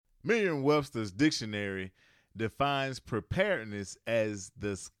Merriam-Webster's dictionary defines preparedness as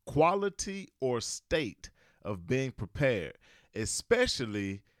the quality or state of being prepared,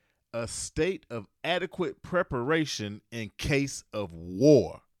 especially a state of adequate preparation in case of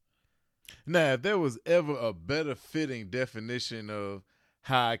war. Now, if there was ever a better fitting definition of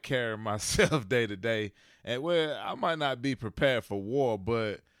how I carry myself day to day, and well, I might not be prepared for war,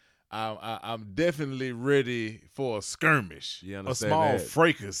 but I'm definitely ready for a skirmish, You a understand small that?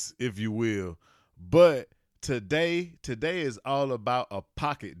 fracas, if you will. But today is all about a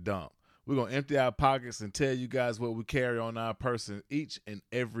pocket dump. We're going to empty our pockets and tell you guys what we carry on our person each and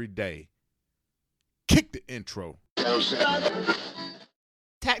every day. Kick the intro.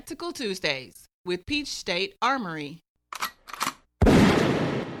 Tactical Tuesdays with Peach State Armory.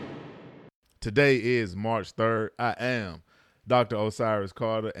 Today is March 3rd. I am Dr. Osiris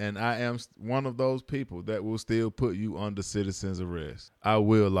Carter, and I am one of those people that will still put you under citizen's arrest. I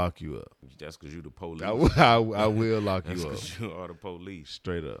will lock you up. That's because you the police. I will lock you That's up. because you are the police.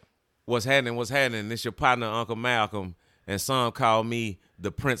 Straight up. What's happening? This your partner, Uncle Malcolm, and some call me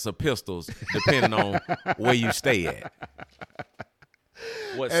the Prince of Pistols, depending on where you stay at.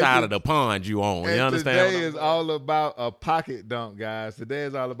 What side of the pond you on? You understand? Today is all about a pocket dump, guys. Today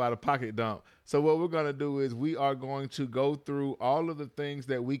is all about a pocket dump. So what we're going to do is we are going to go through all of the things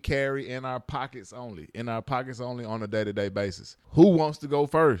that we carry in our pockets only on a day-to-day basis. Who wants to go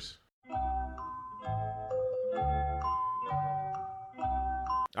first?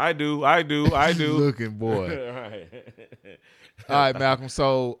 I do. Looking boy. Right. All right, Malcolm.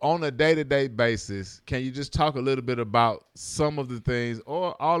 So on a day-to-day basis, can you just talk a little bit about some of the things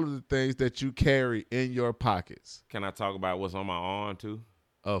or all of the things that you carry in your pockets? Can I talk about what's on my arm too?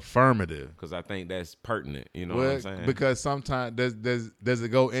 Affirmative. Because I think that's pertinent. You know what I'm saying? Because sometimes does it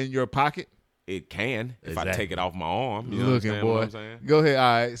go in your pocket? It can if I Exactly. take it off my arm. You Looking understand boy. what I'm saying? Go ahead.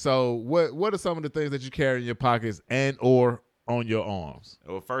 All right. So what are some of the things that you carry in your pockets and or on your arms?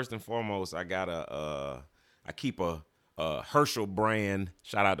 Well, first and foremost, I got I keep a Herschel brand.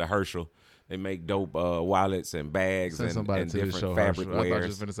 Shout out to Herschel. They make dope wallets and bags and different fabric Herschel. I thought you wares.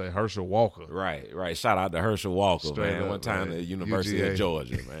 was going to say Herschel Walker. Right. Shout out to Herschel Walker, Straight man. up, One time man. at the University UGA. of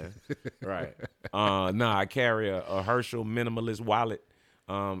Georgia, man. Right. I carry a Herschel minimalist wallet,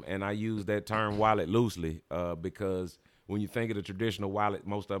 and I use that term wallet loosely because when you think of the traditional wallet,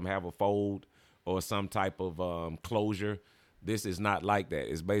 most of them have a fold or some type of closure. This is not like that.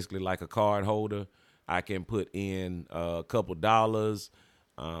 It's basically like a card holder. I can put in a couple dollars,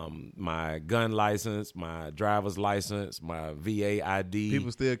 my gun license, my driver's license, my VA ID.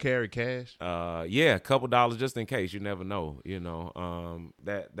 People still carry cash? Yeah, a couple dollars just in case. You never know. You know,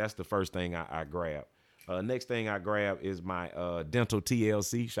 that's the first thing I grab. Next thing I grab is my Dental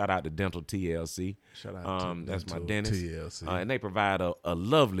TLC. Shout out to Dental TLC. Shout out to that's my Dental dentist. TLC. And they provide a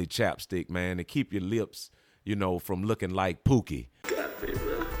lovely chapstick, man, to keep your lips, from looking like Pookie. Got me,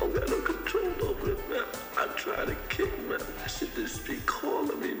 man. I don't got no control over it, man. I try to kick, man. I should just be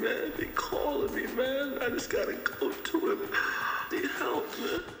calling me, man. Be calling me, man. I just gotta go to him. Need help,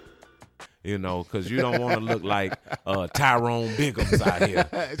 man. Because you don't want to look like Tyrone Biggums out here.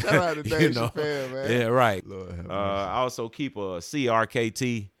 Shout out to Dave Chappelle, man. Yeah, right. Lord have mercy. I also keep a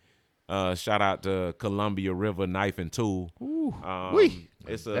CRKT. Shout out to Columbia River Knife and Tool.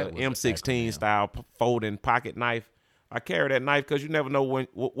 It's a That was an M16 acronym. style folding pocket knife. I carry that knife because you never know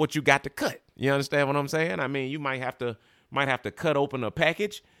what you got to cut. You understand what I'm saying? I mean, you might have to cut open a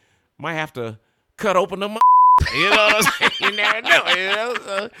package, might have to cut open a. You know what I'm saying? You never know.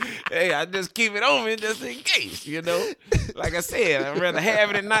 So, hey, I just keep it on me just in case. Like I said, I'd rather have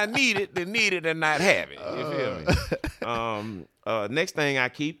it and not need it than need it and not have it. You feel me? Next thing I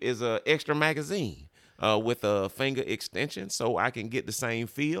keep is a extra magazine with a finger extension, so I can get the same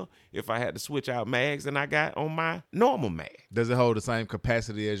feel if I had to switch out mags than I got on my normal mag. Does it hold the same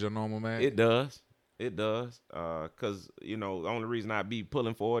capacity as your normal mag? It does. Because the only reason I'd be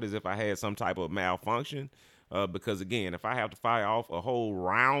pulling for it is if I had some type of malfunction. Because again, if I have to fire off a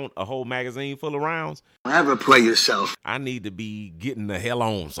whole magazine full of rounds, Never play yourself. I need to be getting the hell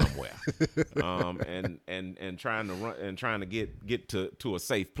on somewhere, and trying to run and trying to get to a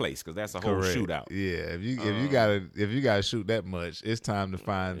safe place because that's a whole Correct. shootout. Yeah, if you gotta shoot that much, it's time to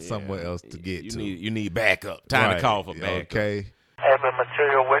find somewhere else to get to. You need backup. Time to call for backup. Okay. I have a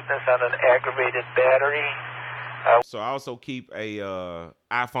material witness on an aggravated battery. So I also keep a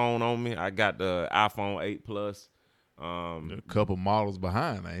iPhone on me. I got the iPhone 8 Plus. A couple models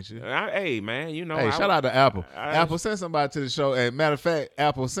behind, ain't you? Hey man, Hey, shout out to Apple. Apple, send somebody to the show. And matter of fact,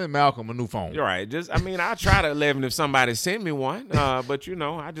 Apple, send Malcolm a new phone. You're right. I try to 11 if somebody send me one. But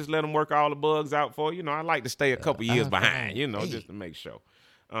I just let them work all the bugs out for. I like to stay a couple years behind. Just to make sure.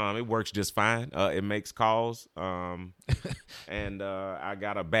 It works just fine. It makes calls. And I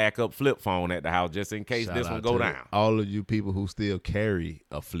got a backup flip phone at the house just in case Shout this out one go to down. all of you people who still carry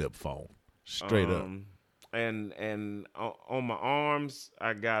a flip phone. Straight up. And on my arms,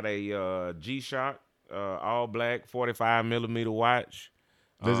 I got a G-Shock, all black, 45 millimeter watch.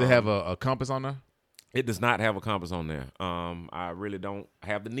 Does it have a compass on there? It does not have a compass on there. I really don't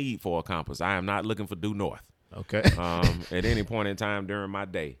have the need for a compass. I am not looking for due north. Okay. At any point in time during my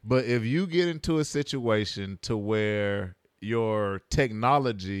day. But if you get into a situation to where your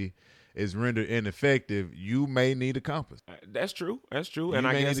technology is rendered ineffective, you may need a compass. That's true. You And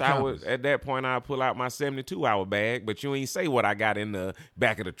I may guess need a I compass. would at that point I'd pull out my 72-hour bag, but you ain't say what I got in the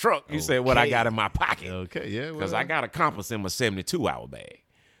back of the truck. You said what I got in my pocket. Okay, yeah. Because I got a compass in my 72-hour bag.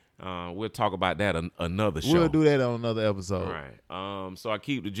 We'll talk about that another show. We'll do that on another episode. All right. So I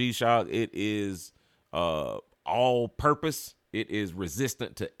keep the G-Shock. It is all purpose. It is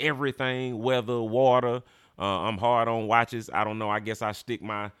resistant to everything, weather, water. I'm hard on watches. I don't know. I guess I stick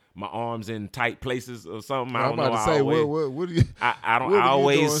my arms in tight places or something. I I'm don't about know. to say, what do you? I don't. what are I you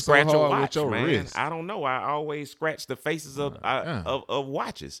always doing so scratch a hard with watch, your man. wrist? I don't know. I always scratch the faces of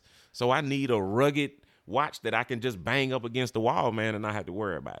watches. So I need a rugged watch that I can just bang up against the wall, man, and not have to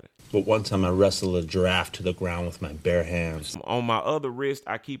worry about it. But one time I wrestled a giraffe to the ground with my bare hands. On my other wrist,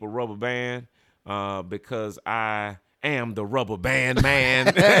 I keep a rubber band because I am the rubber band man.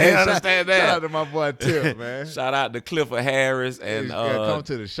 You understand that? Shout out to my boy Tip, man. Shout out to Clifford Harris and come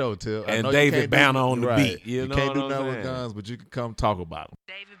to the show, Tip. I and know you David can't do- Banner on the right. beat. You know can't what do I'm nothing with saying? guns, but you can come talk about them.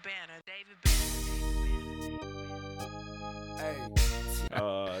 David Banner.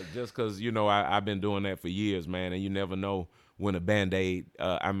 Just because, I've been doing that for years, man, and you never know when a Band-Aid,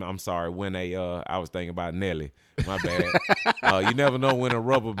 I'm sorry, when I was thinking about Nelly, my bad. You never know when a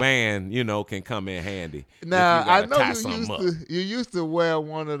rubber band, can come in handy. Now, I know you you used to wear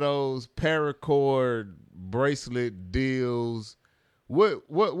one of those paracord bracelet deals. What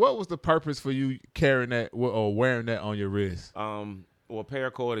was the purpose for you carrying that or wearing that on your wrist? Well,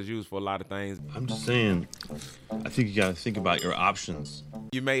 paracord is used for a lot of things. I'm just saying, I think you got to think about your options.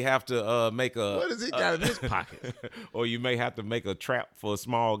 You may have to make a... What does he got in his pocket? Or you may have to make a trap for a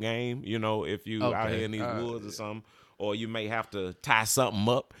small game, if you out Okay. here in these woods or something. Or you may have to tie something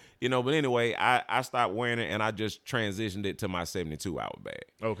up, But anyway, I stopped wearing it and I just transitioned it to my 72-hour bag.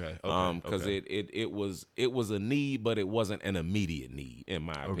 Okay. Because it was a need, but it wasn't an immediate need, in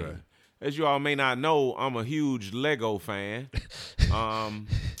my opinion. As you all may not know, I'm a huge Lego fan.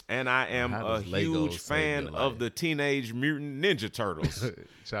 And I am a huge fan of the Teenage Mutant Ninja Turtles.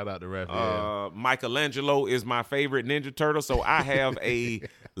 Shout out to Raphael. Michelangelo is my favorite Ninja Turtle, so I have a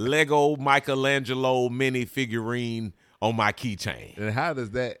Lego Michelangelo mini figurine on my keychain. And how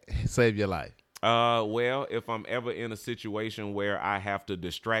does that save your life? Well, if I'm ever in a situation where I have to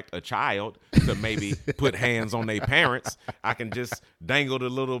distract a child to maybe put hands on their parents, I can just dangle the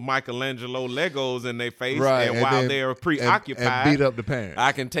little Michelangelo Legos in their face, and while they're preoccupied, and beat up the parents,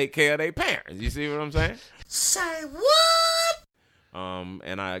 I can take care of their parents. You see what I'm saying? Say what?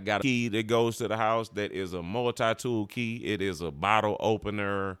 And I got a key that goes to the house that is a multi-tool key. It is a bottle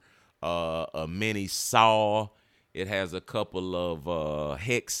opener, a mini saw. It has a couple of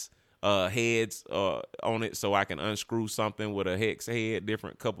hex heads on it, so I can unscrew something with a hex head,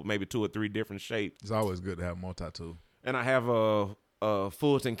 maybe 2 or 3 different shapes. It's always good to have multi-tool. And I have a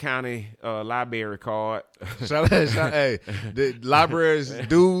Fulton County library card. Hey, the libraries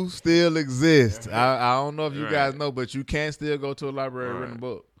do still exist. I don't know if you guys know, but you can still go to a library and rent a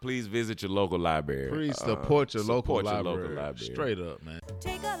book. Please visit your local library. Please support your local your library. local library. Straight up, man.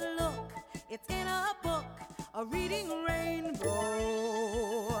 Take a look, it's in a book, a reading rainbow.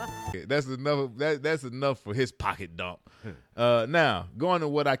 That's enough. That's enough for his pocket dump. Now, going to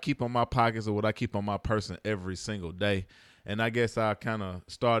what I keep on my pockets or what I keep on my person every single day. And I guess I kind of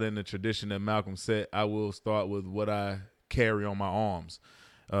start in the tradition that Malcolm said. I will start with what I carry on my arms.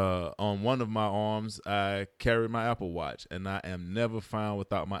 On one of my arms, I carry my Apple Watch, and I am never found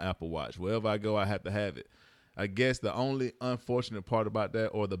without my Apple Watch. Wherever I go, I have to have it. I guess the only unfortunate part about that,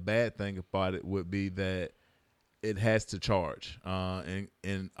 or the bad thing about it, would be that it has to charge.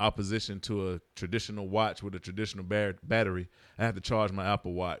 In opposition to a traditional watch with a traditional battery, I have to charge my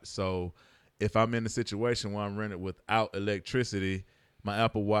Apple Watch. So if I'm in a situation where I'm rendered without electricity, my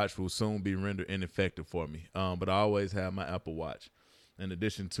Apple Watch will soon be rendered ineffective for me. But I always have my Apple Watch, in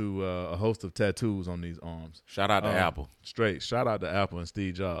addition to a host of tattoos on these arms. Shout out to Apple. Straight. Shout out to Apple and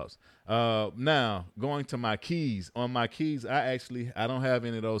Steve Jobs. Now, going to my keys. On my keys, I don't have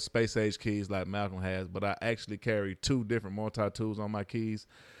any of those space age keys like Malcolm has, but I actually carry 2 different multi-tools on my keys.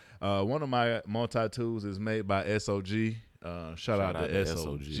 One of my multi-tools is made by SOG. Shout out to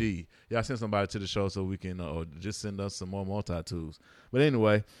SOG. Y'all send somebody to the show so we can, or just send us some more multi-tools. But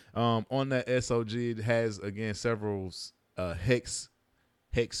anyway, on that SOG, it has, again, several hex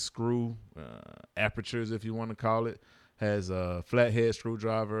screw apertures, if you want to call it. Has a flathead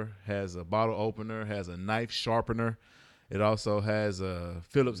screwdriver, has a bottle opener, has a knife sharpener. It also has a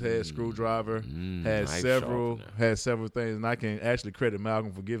Phillips head screwdriver, has several things, and I can actually credit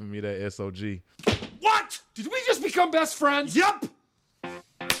Malcolm for giving me that SOG. What? Did we just become best friends? Yup.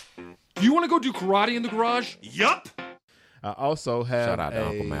 Do you want to go do karate in the garage? Yup. I also have shout out to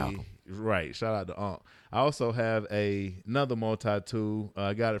Uncle Malcolm. Right, shout out to Unc. I also have another multi-tool.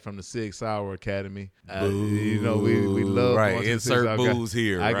 I got it from the Sig Sauer Academy. We love right. Insert booze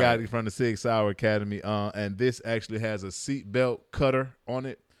here. I got it from the Sig Sauer Academy, and this actually has a seatbelt cutter on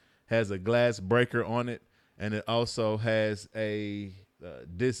it, has a glass breaker on it, and it also has a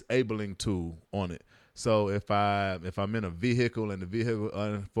disabling tool on it. So if I'm in a vehicle and the vehicle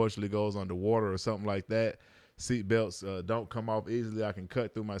unfortunately goes underwater or something like that, seatbelts don't come off easily. I can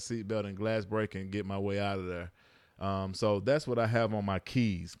cut through my seatbelt and glass break and get my way out of there. So that's what I have on my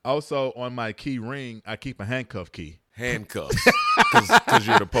keys. Also on my key ring, I keep a handcuff key. Handcuffs, because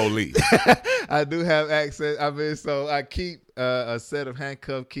you're the police. I do have access. So I keep a set of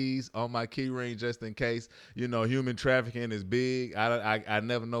handcuff keys on my key ring just in case. Human trafficking is big. I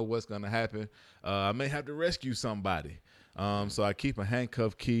never know what's going to happen. I may have to rescue somebody. So I keep a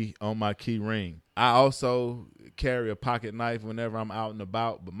handcuff key on my key ring. I also carry a pocket knife whenever I'm out and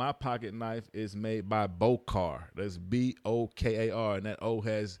about, but my pocket knife is made by Bokar. That's Bokar, and that O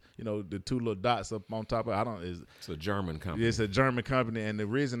has, the two little dots up on top of it. It's a German company. It's a German company, and the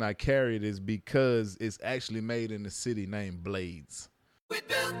reason I carry it is because it's actually made in a city named Blades. We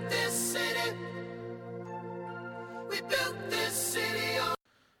built this city. We built this city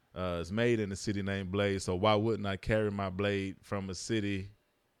on. It's made in a city named Blades, so why wouldn't I carry my blade from the city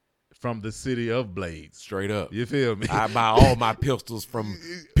of Blades? Straight up. You feel me? I buy all my pistols from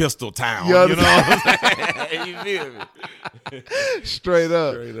Pistol Town. You know what I'm saying? You feel me? Straight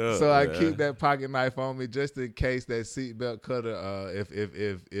up. So I yeah. keep that pocket knife on me just in case that seatbelt cutter,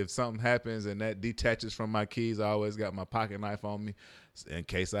 if something happens and that detaches from my keys, I always got my pocket knife on me in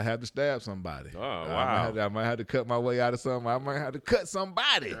case I have to stab somebody. Oh, wow. I might have to cut my way out of something. I might have to cut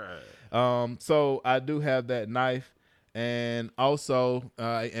somebody. Right. So I do have that knife. And also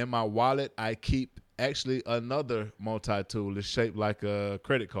in my wallet, I keep actually another multi-tool. It's shaped like a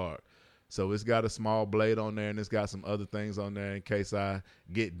credit card. So it's got a small blade on there, and it's got some other things on there in case I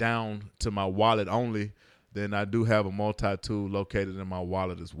get down to my wallet only. Then I do have a multi-tool located in my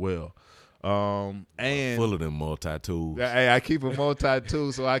wallet as well. And full of them multi-tools. Hey, I keep a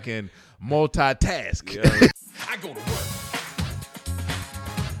multi-tool so I can multitask. Yeah. I go to work.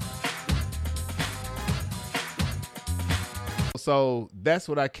 So that's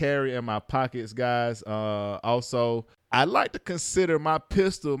what I carry in my pockets, guys. Also, I like to consider my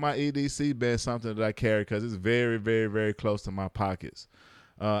pistol, my EDC being something that I carry because it's very, very, very close to my pockets.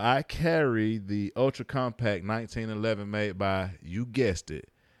 I carry the Ultra Compact 1911 made by, you guessed it,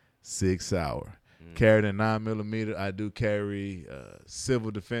 Sig Sauer. Carried in 9mm. I do carry civil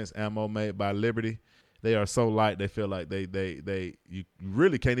defense ammo made by Liberty. They are so light they feel like you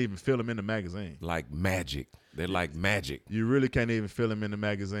really can't even feel them in the magazine. Like magic. They're like magic. You really can't even feel them in the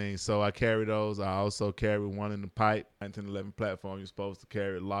magazine. So I carry those. I also carry one in the pipe, 1911 platform. You're supposed to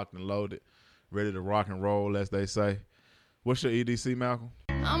carry it locked and loaded, ready to rock and roll, as they say. What's your EDC, Malcolm?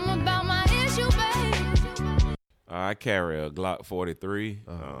 I'm about my issue, babe. I carry a Glock 43.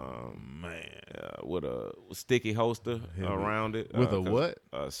 Man. With a sticky holster around it. With a what?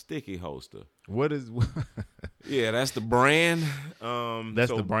 A sticky holster. What is? Yeah, that's the brand.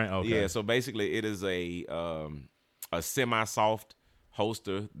 That's the brand. Okay. Yeah, so basically it is a semi-soft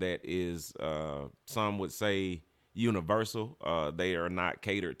holster that is, some would say, universal. They are not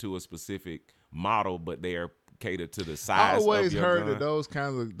catered to a specific model, but they are catered to the size. I always of your heard gun. that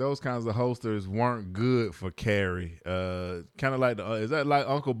those kinds of holsters weren't good for carry. Kind of like is that like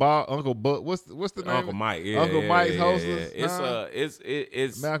Uncle Bob, Uncle Buck? What's the name? Uncle Mike. Yeah, Uncle Mike's holsters. Yeah.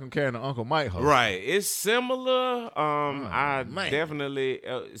 It's Malcolm carrying an Uncle Mike holster. right. It's similar. Man. Definitely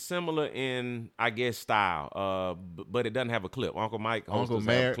similar in, I guess, style. But it doesn't have a clip. Uncle Mike holsters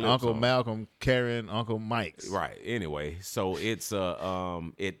have clips Uncle on. Malcolm carrying Uncle Mike's. Right. Anyway, so it's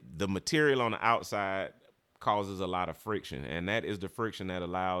the material on the outside causes a lot of friction, and that is the friction that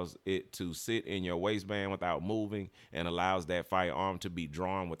allows it to sit in your waistband without moving and allows that firearm to be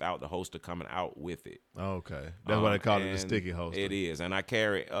drawn without the holster coming out with it. Okay. That's why they call it the And sticky holster. It is. And I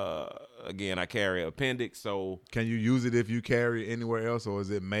carry, I carry appendix, so. Can you use it if you carry anywhere else, or is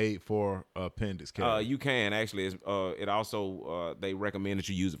it made for appendix carry? You can, actually. It also, they recommend that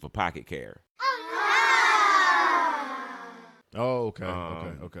you use it for pocket carry. Oh, okay.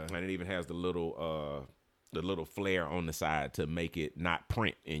 Okay. And it even has the little flare on the side to make it not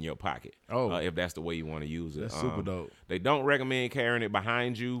print in your pocket. Oh. If that's the way you want to use it. That's super dope. They don't recommend carrying it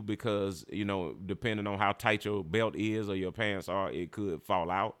behind you because, depending on how tight your belt is or your pants are, it could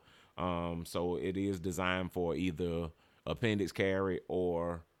fall out. So it is designed for either appendix carry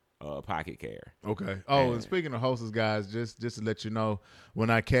or pocket carry. Okay. Oh, and speaking of holsters, guys, just to let you know, when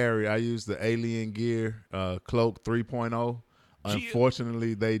I carry, I use the Alien Gear Cloak 3.0.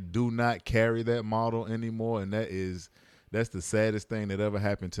 Unfortunately, they do not carry that model anymore, and that's the saddest thing that ever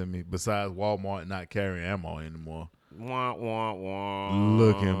happened to me. Besides Walmart not carrying ammo anymore. Wah, wah, wah.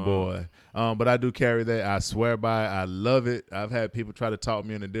 Looking boy. But I do carry that. I swear by it. I love it. I've had people try to talk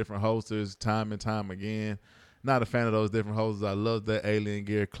me into different holsters time and time again. Not a fan of those different holsters. I love that Alien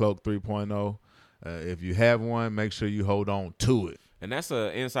Gear Cloak 3.0. If you have one, make sure you hold on to it. And that's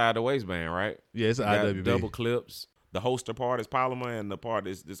inside the waistband, right? Yeah, it's an IWB. Double clips. The holster part is polymer, and the part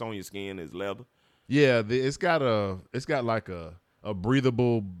that's on your skin is leather. Yeah, it's got like a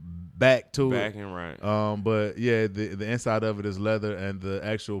breathable back to it. Backing, right. But yeah, the inside of it is leather, and the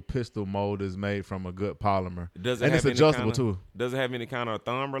actual pistol mold is made from a good polymer. It's adjustable too. Does it have any kind of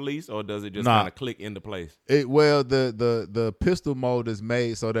thumb release, or does it just kind of click into place? The pistol mold is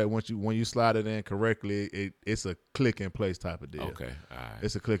made so that when you slide it in correctly, it's a click in place type of deal. Okay, all right.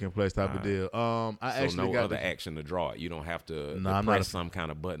 It's a click in place type of deal. Action to draw it. You don't have to press some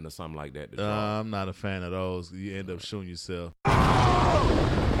kind of button or something like that to draw. I'm not a fan of those. You end up shooting yourself.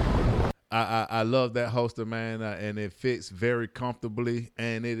 I love that holster, man, and it fits very comfortably,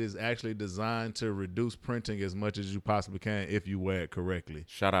 and it is actually designed to reduce printing as much as you possibly can if you wear it correctly.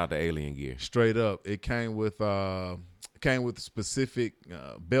 Shout out to Alien Gear. Straight up, it came with specific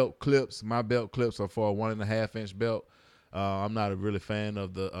belt clips. My belt clips are for a 1.5 inch belt. I'm not a really fan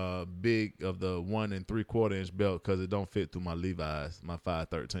of the 1 3/4 inch belt because it don't fit through my Levi's, my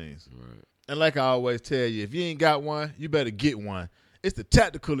 513s. Right. And like I always tell you, if you ain't got one, you better get one. It's the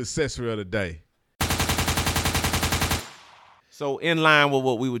tactical accessory of the day. So in line with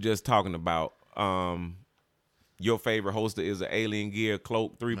what we were just talking about, your favorite holster is the Alien Gear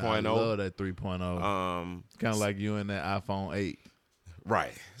Cloak 3.0. I love that 3.0. It's kind of like you and that iPhone 8.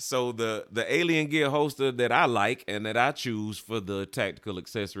 Right. So the Alien Gear holster that I like and that I choose for the tactical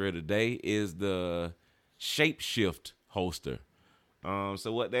accessory of the day is the Shapeshift holster.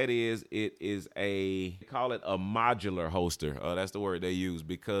 So what that is, it is they call it a modular holster. That's the word they use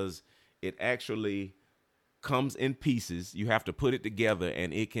because it actually comes in pieces. You have to put it together,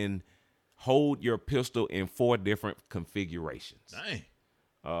 and it can hold your pistol in 4 different configurations. Dang.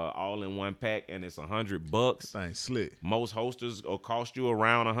 All in one pack, and it's $100. That thing slick. Most holsters will cost you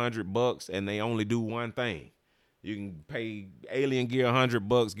around $100, and they only do one thing. You can pay Alien Gear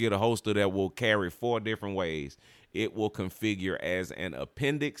 $100, get a holster that will carry 4 different ways. It will configure as an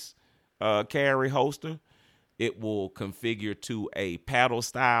appendix carry holster. It will configure to a paddle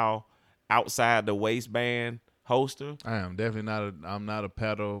style outside the waistband holster. I am definitely not a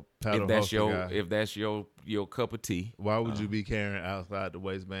paddle holster guy. If that's your cup of tea. Why would you be carrying outside the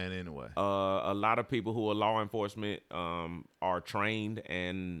waistband anyway? A lot of people who are law enforcement are trained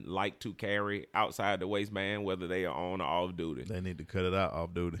and like to carry outside the waistband, whether they are on or off duty. They need to cut it out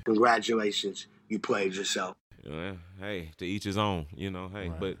off duty. Congratulations, you played yourself. Hey, to each his own, Hey,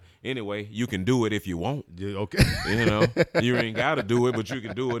 right. But anyway, you can do it if you want. Yeah, okay. You ain't got to do it, but you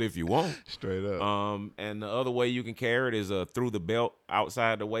can do it if you want. Straight up. And the other way you can carry it is through the belt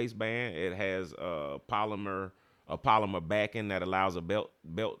outside the waistband. It has a polymer backing that allows a belt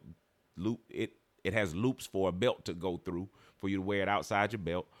loop. It has loops for a belt to go through for you to wear it outside your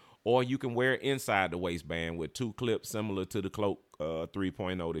belt, or you can wear it inside the waistband with 2 clips similar to the Cloak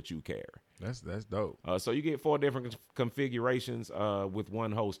 3.0 that you carry. That's dope. So you get 4 different configurations with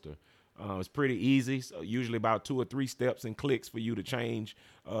one holster. It's pretty easy. So usually about 2 or 3 steps and clicks for you to change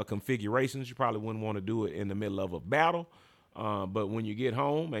configurations. You probably wouldn't want to do it in the middle of a battle. But when you get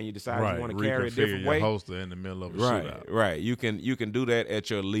home and you decide you want to carry a different way, holster in the middle of a shootout. Right. You can do that at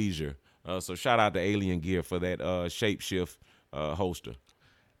your leisure. So shout out to Alien Gear for that Shapeshift holster.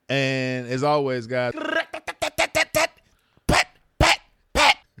 And as always, guys.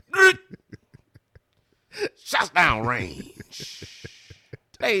 Shots down range.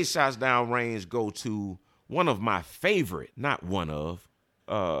 Today's shots down range go to one of my favorite, not one of,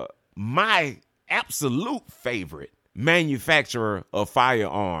 my absolute favorite manufacturer of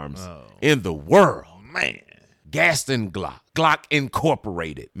firearms in the world. Man. Gaston Glock. Glock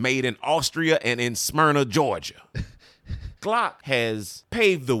Incorporated, made in Austria and in Smyrna, Georgia. Glock has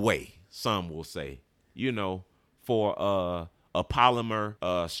paved the way, some will say, for a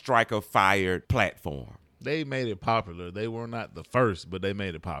polymer striker-fired platform. They made it popular. They were not the first, but they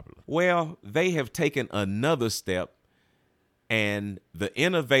made it popular. Well, they have taken another step, and the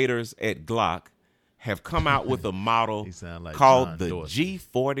innovators at Glock have come out with a model like called John the Dorsey.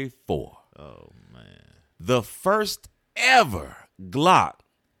 G44. Oh, man. The first ever Glock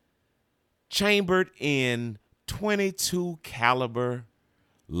chambered in 22 caliber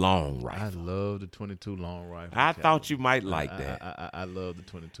long rifle. I love the 22 long rifle. I thought you might like that. I love the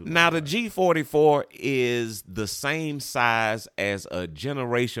 22. Now, the G44 is the same size as a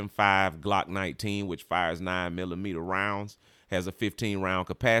Generation 5 Glock 19, which fires 9mm rounds, has a 15-round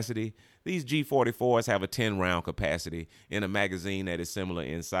capacity. These G44s have a 10-round capacity in a magazine that is similar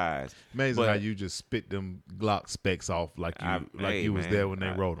in size. Amazing how you just spit them Glock specs off like you was there when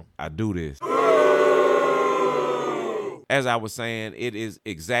they wrote them. I do this. As I was saying, it is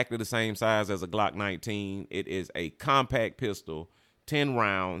exactly the same size as a Glock 19. It is a compact pistol, 10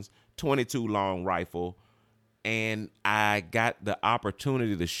 rounds, 22 long rifle. And I got the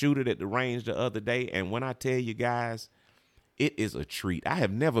opportunity to shoot it at the range the other day. And when I tell you guys, it is a treat. I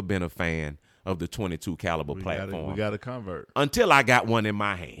have never been a fan of the 22 caliber platform. We got to convert. Until I got one in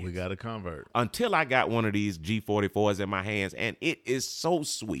my hands. We got to convert. Until I got one of these G44s in my hands, and it is so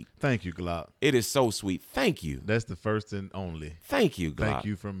sweet. Thank you, Glock. It is so sweet. Thank you. That's the first and only. Thank you, Glock. Thank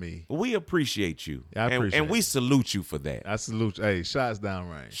you from me. We appreciate you. I appreciate and we salute you for that. I salute you. Hey, shots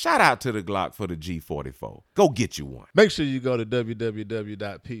downrange. Shout out to the Glock for the G44. Go get you one. Make sure you go to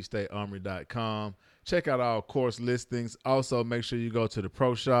www.peachstatearmory.com. Check out our course listings. Also, make sure you go to the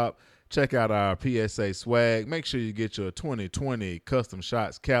Pro Shop. Check out our PSA swag. Make sure you get your 2020 Custom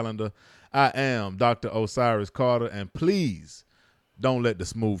Shots calendar. I am Dr. Osiris Carter, and please don't let the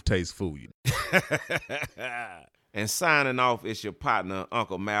smooth taste fool you. And signing off is your partner,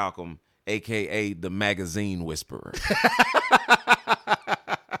 Uncle Malcolm, a.k.a. the Magazine Whisperer.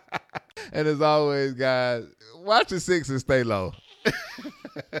 And as always, guys, watch your six and stay low.